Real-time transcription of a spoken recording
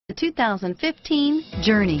The 2015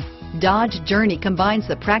 Journey. Dodge Journey combines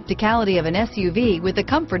the practicality of an SUV with the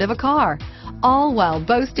comfort of a car, all while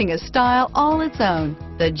boasting a style all its own.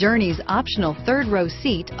 The Journey's optional third-row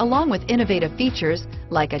seat, along with innovative features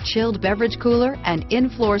like a chilled beverage cooler and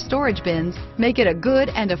in-floor storage bins, make it a good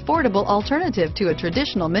and affordable alternative to a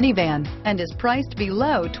traditional minivan and is priced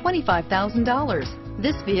below $25,000.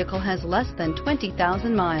 This vehicle has less than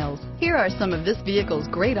 20,000 miles. Here are some of this vehicle's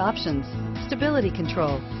great options: stability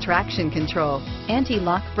control, traction control,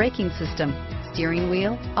 anti-lock braking system, steering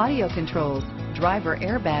wheel audio controls, driver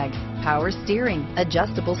airbag, power steering,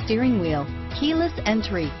 adjustable steering wheel, keyless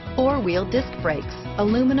entry, four-wheel disc brakes,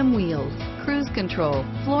 aluminum wheels, cruise control,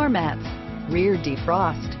 floor mats, rear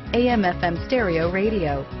defrost, AM/FM stereo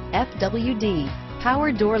radio, FWD,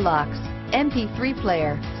 power door locks, MP3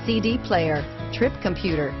 player, CD player, trip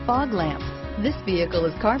computer, fog lamps. This vehicle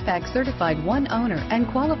is Carfax certified one owner and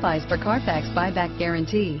qualifies for Carfax buyback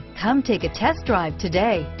guarantee. Come take a test drive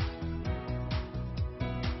today.